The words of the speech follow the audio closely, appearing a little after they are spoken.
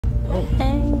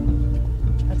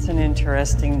That's an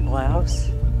interesting blouse.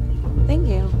 Thank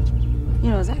you. You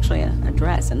know, it was actually a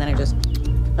dress, and then I just...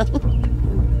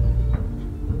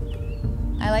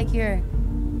 I like your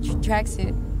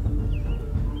tracksuit.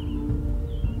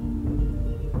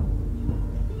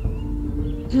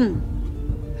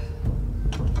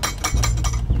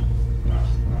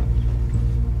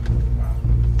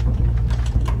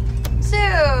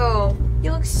 Sue,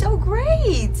 you look so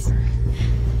great.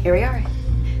 Here we are.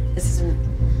 This is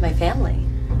my family.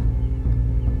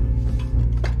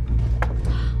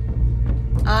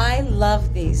 I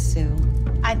love these, Sue.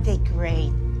 Aren't they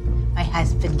great? My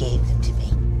husband gave them to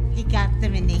me. He got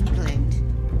them in England.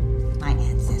 My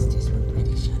ancestors were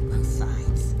British on both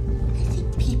sides. I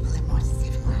think people are more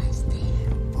civilized there.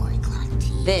 Boring clock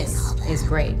tea. This is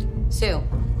great. Sue,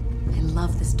 I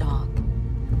love this dog.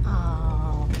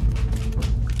 Oh.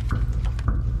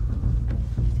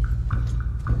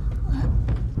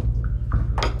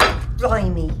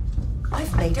 Blimey,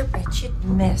 I've made a wretched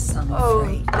mess, I'm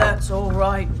afraid. Oh, that's all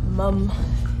right, Mum.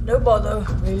 No bother,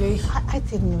 really. I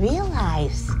didn't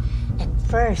realize at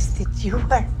first that you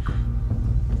were...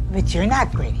 But you're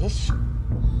not British.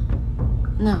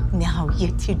 No. No,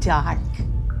 you're too dark.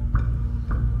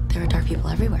 There are dark people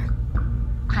everywhere.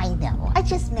 I know. I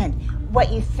just meant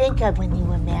what you think of when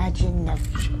you imagine of...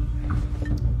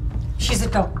 She's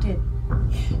adopted.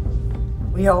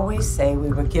 We always say we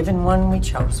were given one, we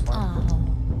chose one.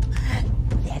 Oh,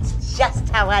 that's just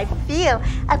how I feel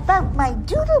about my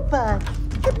doodlebug.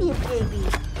 Come here, baby.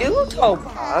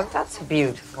 Doodlebug? That's a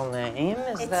beautiful name.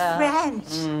 Is It's that?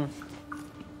 French.